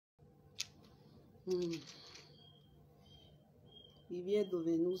Mm. Ivie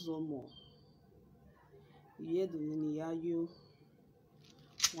dove n'ụzọ Ivie dove n'iyayo.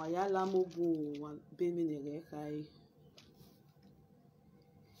 Wayala mogo wa bemi nere kai.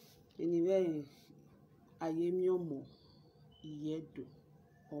 Anyway, ayemi omo iyedo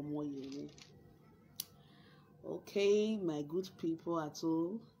omo yene. Okay, my good people at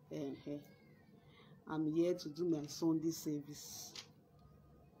home, I'm here to do my Sunday service.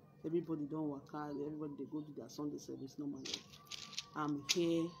 Everybody don't work hard. Everybody they go do their Sunday service normally. I'm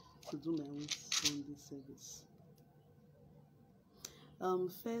here to do my own Sunday service.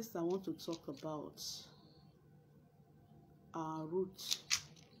 First, I want to talk about our root,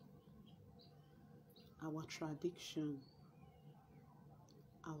 our tradition,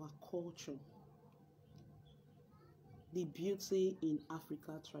 our culture, the beauty in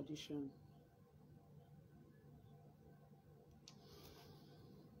Africa tradition.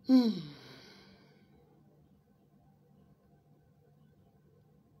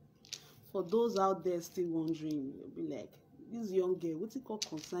 For those out there still wondering, you'll be like, this young girl, what's it called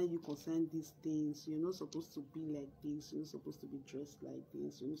concern these things? You're not supposed to be like this. You're not supposed to be dressed like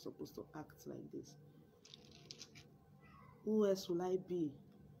this. You're not supposed to act like this. Who else will I be?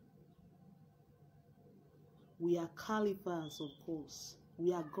 We are caliphs, of course.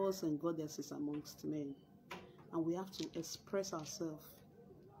 We are gods and goddesses amongst men. And we have to express ourselves.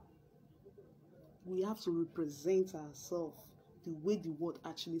 We have to represent ourselves the way the world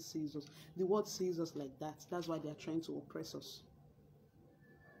actually sees us. The world sees us like that. That's why they are trying to oppress us.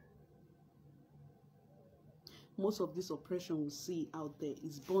 Most of this oppression we see out there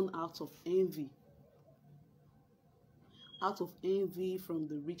is born out of envy. Out of envy from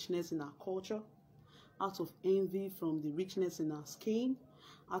the richness in our culture. Out of envy from the richness in our skin.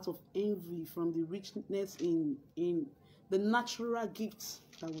 Out of envy from the richness in the natural gifts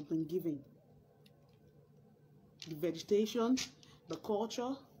that we've been given. The vegetation, the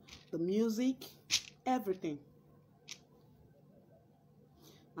culture, the music, everything.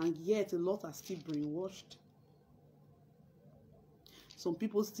 And yet a lot are still brainwashed. Some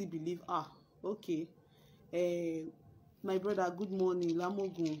people still believe, okay, my brother, good morning,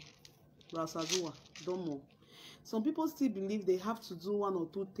 Lamogun, Rasadua, Domo. Some people still believe they have to do one or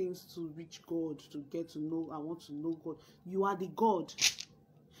two things to reach God, to get to know, I want to know God. You are the God.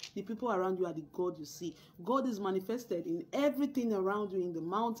 The people around you are the God you see. God is manifested in everything around you, in the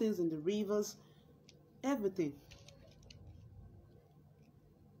mountains, in the rivers, everything.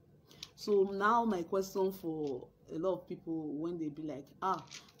 So now my question for a lot of people, when they be like, are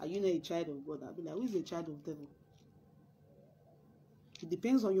you not a child of God? I'll be like, who is a child of devil? It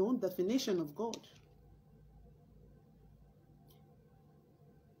depends on your own definition of God.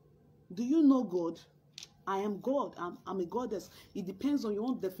 Do you know God? I am God. I'm a goddess. It depends on your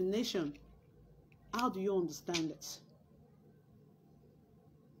own definition. How do you understand it?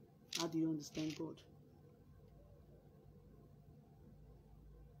 How do you understand God?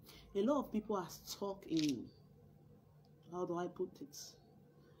 A lot of people are stuck in, how do I put it?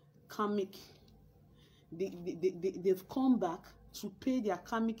 Karmic. They've come back to pay their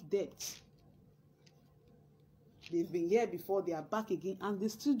karmic debt. They've been here before, they are back again, and they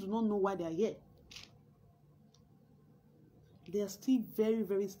still do not know why they are here. They are still very,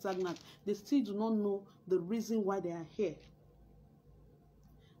 very stagnant. They still do not know the reason why they are here.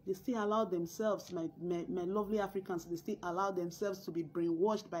 They still allow themselves, my lovely Africans, they still allow themselves to be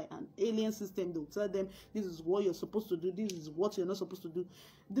brainwashed by an alien system. They'll tell them, this is what you're supposed to do, this is what you're not supposed to do.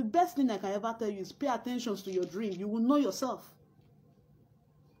 The best thing I can ever tell you is pay attention to your dream. You will know yourself.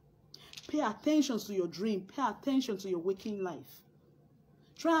 Pay attention to your dream. Pay attention to your waking life.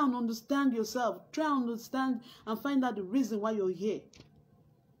 Try and understand yourself. Try and understand and find out the reason why you're here.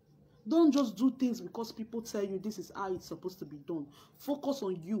 Don't just do things because people tell you this is how it's supposed to be done. Focus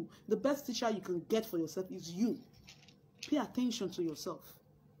on you. The best teacher you can get for yourself is you. Pay attention to yourself.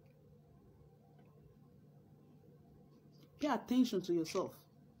 Pay attention to yourself.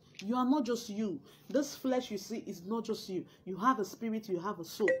 You are not just you. This flesh you see is not just you. You have a spirit, you have a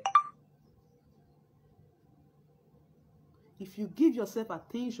soul. If you give yourself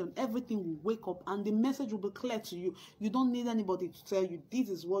attention, everything will wake up and the message will be clear to you. You don't need anybody to tell you this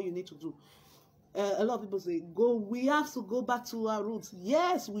is what you need to do. A lot of people say, we have to go back to our roots.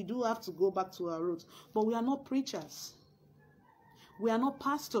 Yes, we do have to go back to our roots. But we are not preachers. We are not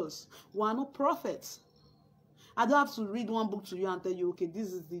pastors. We are not prophets. I don't have to read one book to you and tell you, okay,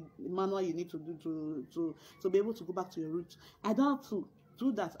 this is the manual you need to do to be able to go back to your roots. I don't have to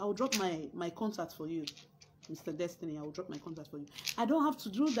do that. I'll drop my contact for you. Mr. Destiny, I will drop my contact for you. I don't have to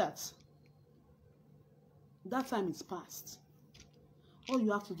do that. That time is past. All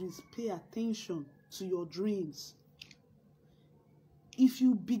you have to do is pay attention to your dreams. If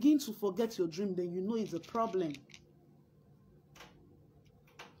you begin to forget your dream, then you know it's a problem.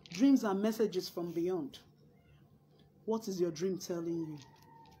 Dreams are messages from beyond. What is your dream telling you?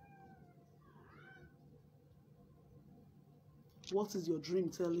 What is your dream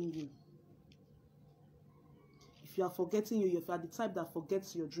telling you? If you are forgetting if you are the type that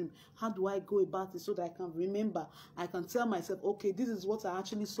forgets your dream, how do I go about it so that I can remember? I can tell myself, okay, this is what I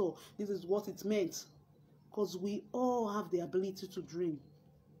actually saw. This is what it meant. Because we all have the ability to dream.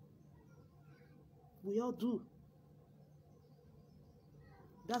 We all do.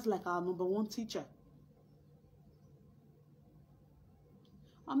 That's like our #1 teacher.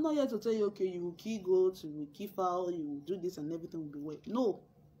 I'm not here to tell you, okay, you will kill goats, you will kill fowl, you will do this and everything will be well. No.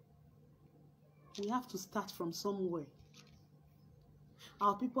 We have to start from somewhere.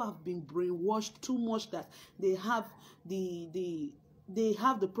 Our people have been brainwashed too much that they have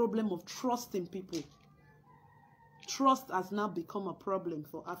the problem of trusting people. Trust has now become a problem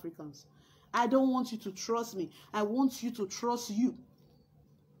for Africans. I don't want you to trust me. I want you to trust you.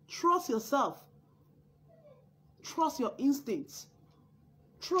 Trust yourself. Trust your instincts.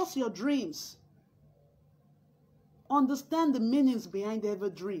 Trust your dreams. Understand the meanings behind every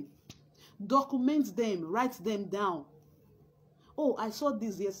dream. Document them. Write them down. Oh, I saw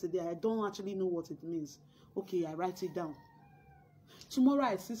this yesterday. I don't actually know what it means. Okay, I write it down. Tomorrow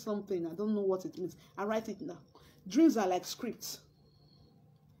I see something. I don't know what it means. I write it down. Dreams are like scripts.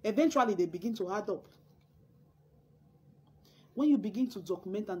 Eventually, they begin to add up. When you begin to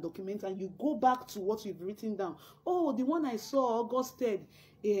document and you go back to what you've written down. Oh, the one I saw August 3rd,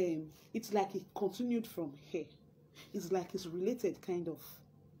 it's like it continued from here. It's like it's related, kind of.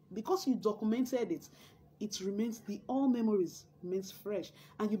 Because you documented it, it remains, all memories remains fresh.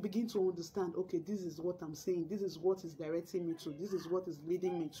 And you begin to understand, okay, this is what I'm saying. This is what is directing me to. This is what is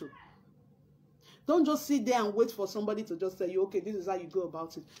leading me to. Don't just sit there and wait for somebody to just tell you, okay, this is how you go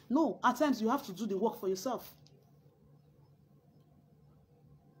about it. No, at times you have to do the work for yourself.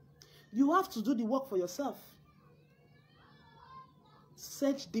 You have to do the work for yourself.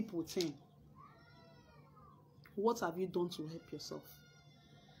 Search deep within. What have you done to help yourself?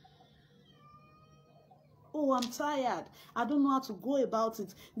 Oh, I'm tired. I don't know how to go about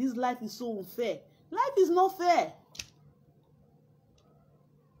it. This life is so unfair. Life is not fair.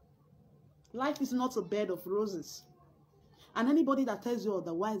 Life is not a bed of roses. And anybody that tells you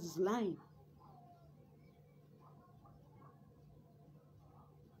otherwise is lying.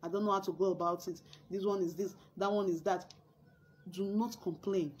 I don't know how to go about it. This one is this, that one is that. Do not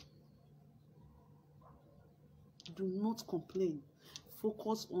complain. Do not complain.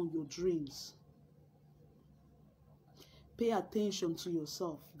 Focus on your dreams. Pay attention to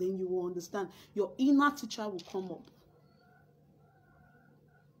yourself. Then you will understand. Your inner teacher will come up.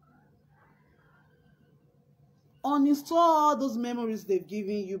 Uninstall all those memories they've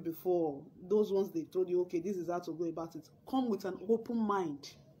given you before. Those ones they told you, okay, this is how to go about it. Come with an open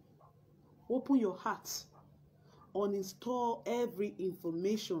mind. Open your heart. Uninstall every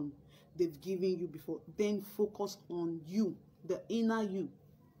information they've given you before. Then focus on you, the inner you.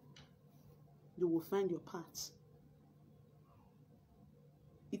 You will find your path.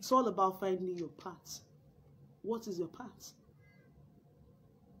 It's all about finding your path. What is your path?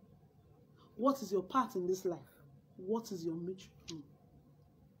 What is your path in this life? What is your mission?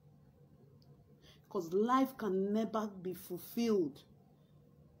 Because life can never be fulfilled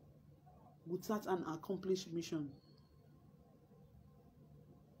without an accomplished mission.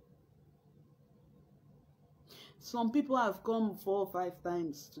 Some people have come 4 or 5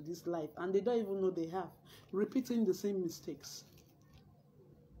 times to this life and they don't even know they have. Repeating the same mistakes.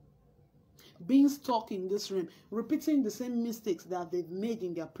 Being stuck in this realm. Repeating the same mistakes that they've made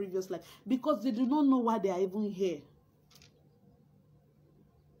in their previous life. Because they do not know why they are even here.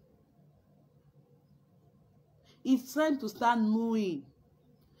 It's time to start knowing.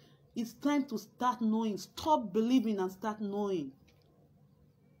 It's time to start knowing. Stop believing and start knowing.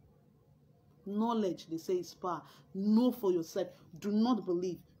 Knowledge, they say, is power. Know for yourself. Do not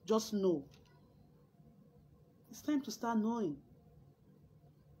believe. Just know. It's time to start knowing.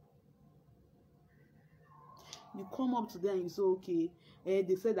 You come up to them and you say, okay,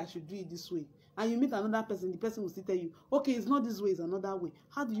 they said I should do it this way. And you meet another person, the person will still tell you, okay, it's not this way, it's another way.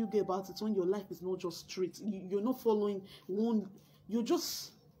 How do you get about it when your life is not just straight? You're not following one. You're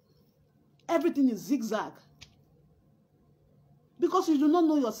just, everything is zigzag. Because you do not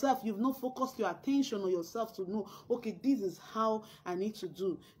know yourself. You've not focused your attention on yourself to know, okay, this is how I need to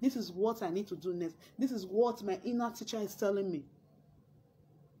do. This is what I need to do next. This is what my inner teacher is telling me.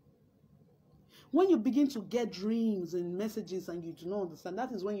 When you begin to get dreams and messages and you do not understand,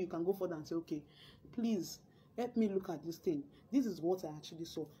 that is when you can go further and say, okay, please help me look at this thing. This is what I actually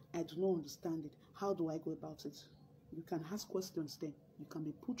saw. I do not understand it. How do I go about it? You can ask questions then. You can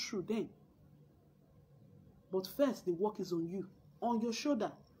be put through then. But first, the work is on you, on your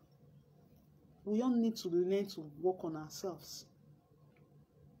shoulder. We all need to learn to work on ourselves.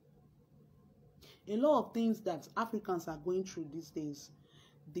 A lot of things that Africans are going through these days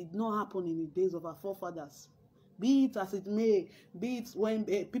did not happen in the days of our forefathers. Be it as it may, be it when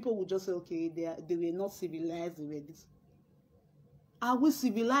people would just say, okay, they were not civilized, they were this. Are we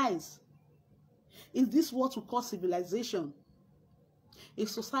civilized? Is this what we call civilization? A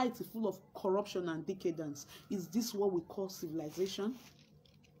society full of corruption and decadence. Is this what we call civilization?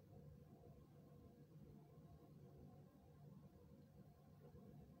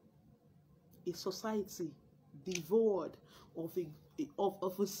 A society devoid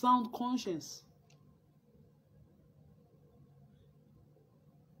of a sound conscience.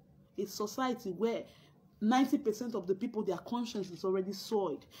 A society where 90% of the people, their conscience is already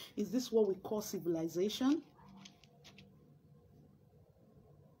soiled. Is this what we call civilization?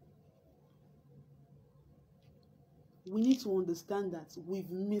 We need to understand that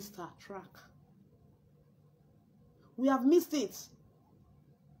we've missed our track. We have missed it.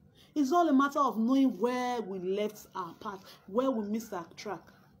 It's all a matter of knowing where we left our path, where we missed our track.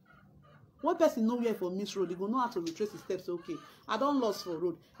 One person know where for miss road, they go know how to retrace his steps. Okay, I don't lost for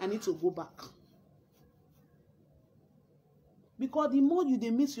road, I need to go back. Because the more you dey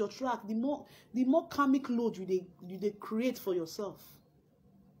miss your track, the more karmic load you dey create for yourself.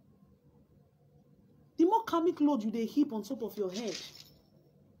 The more karmic load you dey heap on top of your head.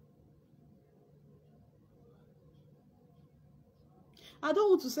 I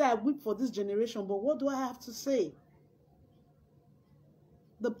don't want to say I weep for this generation, but what do I have to say?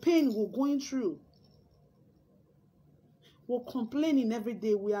 The pain we're going through. We're complaining every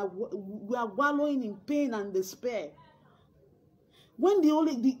day. We are wallowing in pain and despair. When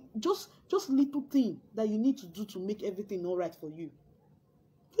just little thing that you need to do to make everything all right for you,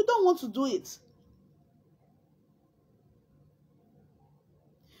 you don't want to do it.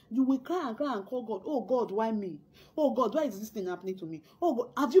 You will cry and call God. Oh God, why me? Oh God, why is this thing happening to me? Oh God,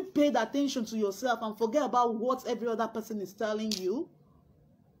 have you paid attention to yourself and forget about what every other person is telling you?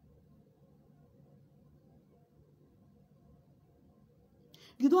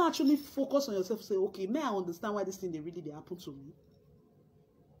 You don't actually focus on yourself. Say, okay, may I understand why this thing really happen to me?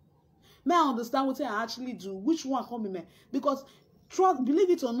 May I understand what I actually do? Which one come in me? Because trust, believe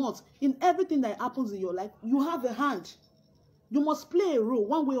it or not, in everything that happens in your life, you have a hand. You must play a role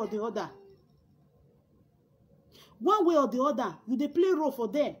one way or the other. One way or the other, they play a role for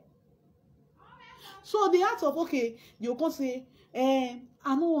them. So the act of, okay, you can say, I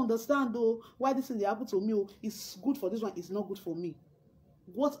don't understand though why this thing happened to me. It's good for this one, it's not good for me.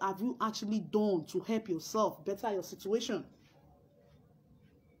 What have you actually done to help yourself better your situation?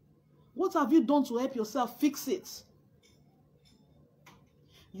 What have you done to help yourself fix it?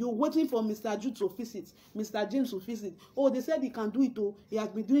 You're waiting for Mr. Jude to fix it. Mr. James will fix it. Oh, they said he can do it. Oh, he has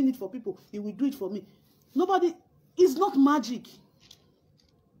been doing it for people. He will do it for me. Nobody. It's not magic.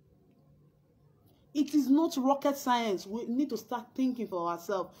 It is not rocket science. We need to start thinking for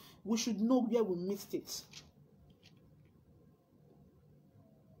ourselves. We should know where we missed it.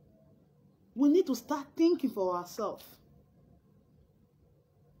 We need to start thinking for ourselves.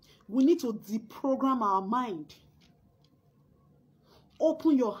 We need to deprogram our mind.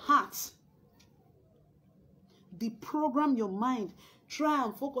 Open your heart. Deprogram your mind. Try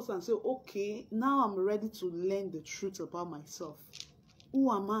and focus and say, okay, now I'm ready to learn the truth about myself.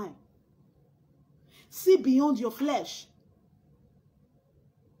 Who am I? See beyond your flesh.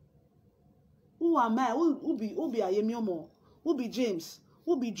 Who am I? Who be Ayemiomo? Who be James?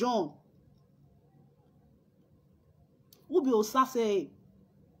 Who be John? Who be Osase?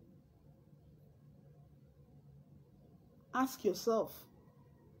 Ask yourself.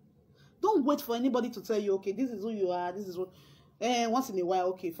 Don't wait for anybody to tell you, okay, this is who you are, this is what. Once in a while,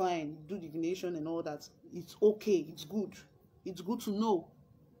 okay, fine, do divination and all that. It's okay, it's good. It's good to know.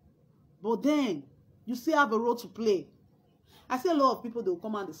 But then, you still have a role to play. I see a lot of people, they'll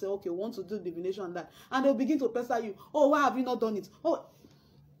come and they say, okay, we want to do divination and that. And they'll begin to pester you. Oh, why have you not done it? Oh,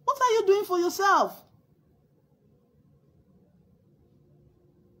 what are you doing for yourself?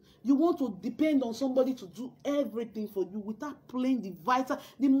 You want to depend on somebody to do everything for you without playing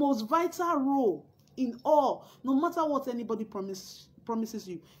the most vital role in all. No matter what anybody promises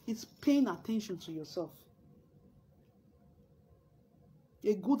you, it's paying attention to yourself.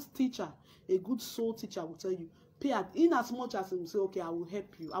 A good teacher, a good soul teacher will tell you, pay at, in as much as he will say, okay, I will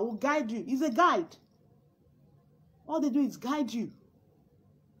help you, I will guide you. He's a guide. All they do is guide you.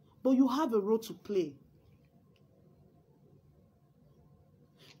 But you have a role to play.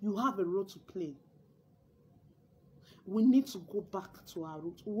 You have a role to play. We need to go back to our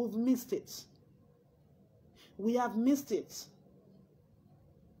roots. We've missed it. We have missed it.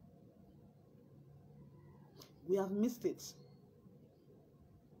 We have missed it.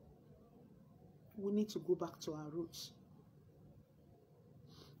 We need to go back to our roots.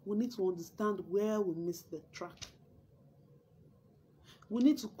 We need to understand where we missed the track. We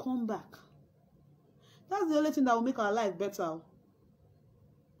need to come back. That's the only thing that will make our life better.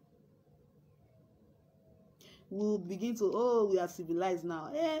 We'll begin to, oh, we are civilized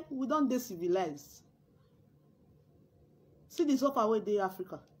now. We don't get civilized. See the suffer away day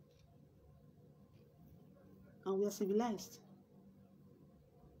Africa. And we are civilized.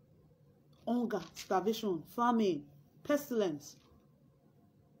 Hunger, starvation, famine, pestilence,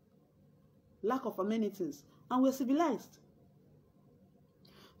 lack of amenities, and we're civilized.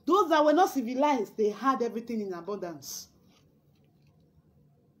 Those that were not civilized, they had everything in abundance.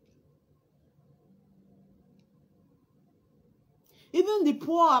 Even the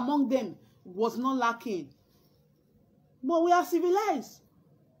poor among them was not lacking. But we are civilized.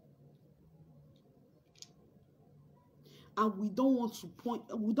 And we don't want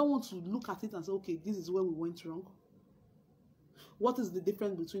to look at it and say, okay, this is where we went wrong. What is the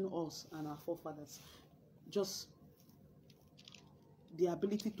difference between us and our forefathers? Just the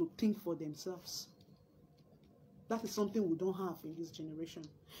ability to think for themselves. That is something we don't have in this generation.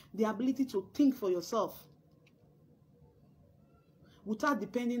 The ability to think for yourself. Without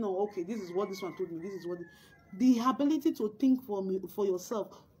depending on, okay, this is what this one told me, this is what... The ability to think for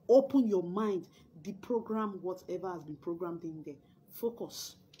yourself. Open your mind. Deprogram whatever has been programmed in there.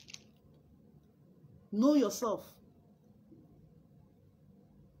 Focus. Know yourself.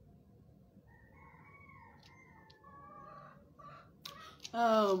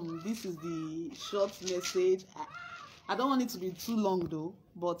 This is the short message. I don't want it to be too long though,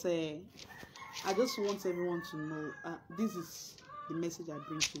 but I just want everyone to know this is the message I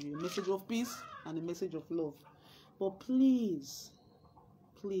bring to you. A message of peace and a message of love. But please,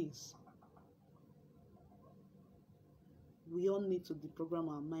 please, we all need to deprogram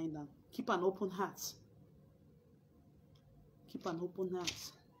our mind and keep an open heart. Keep an open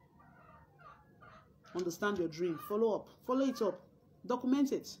heart. Understand your dream. Follow up. Follow it up.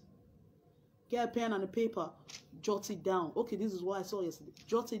 Document it. Get a pen and a paper. Jot it down. Okay, this is what I saw yesterday.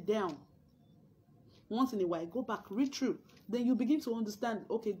 Jot it down. Once in a while, go back, read through. Then you begin to understand,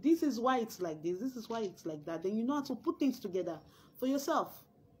 okay, this is why it's like this. This is why it's like that. Then you know how to put things together for yourself.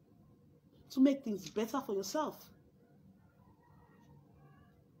 To make things better for yourself.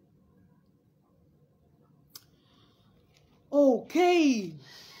 Okay.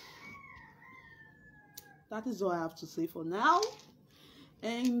 That is all I have to say for now.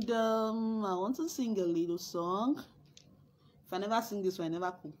 And I want to sing a little song. If I never sing this one, I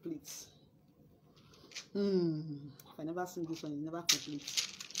never complete. If I never sing this one, it never complete.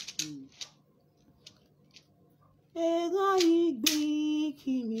 Ega igbi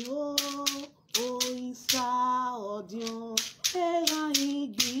kimi o isa odion. Ega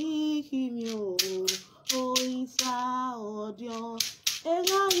igbi kimi o isa odion.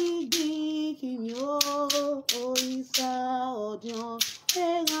 Ega igbi kimi o isa odion.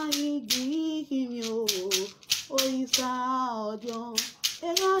 Ega igbi kimi o isa odion.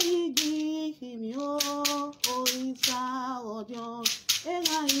 Ega igbi kimi o isa odion.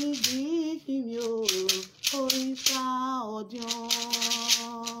 Ega igbi kimi o isa odion.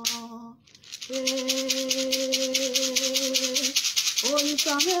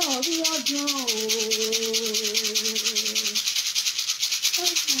 Isa me odi odion.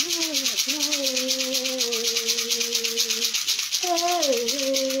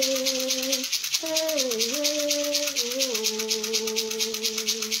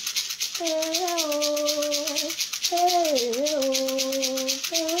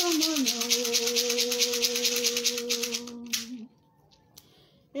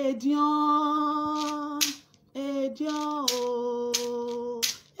 Edion, Edion, oh,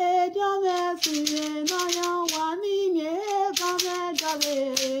 Edion, Messi, no, you want me, come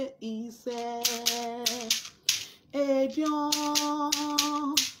and he said, Edion,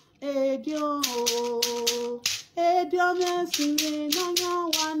 Edion, oh, Edion, Messi, no, you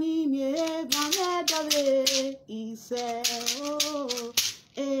want me, come and he said, oh,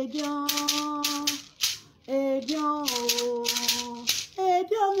 Edion, Edion, oh.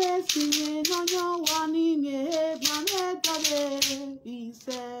 Edion Messi, no you want me, he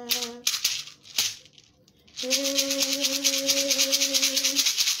said.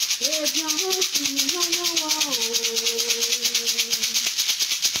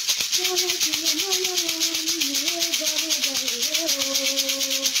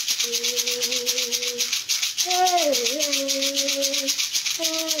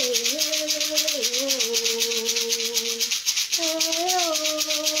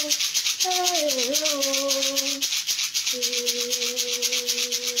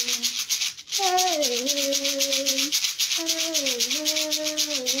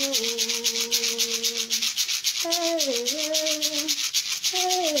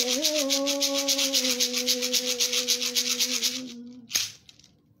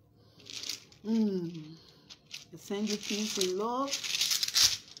 Send you peace and love.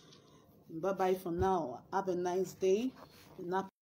 Bye bye for now. Have a nice day.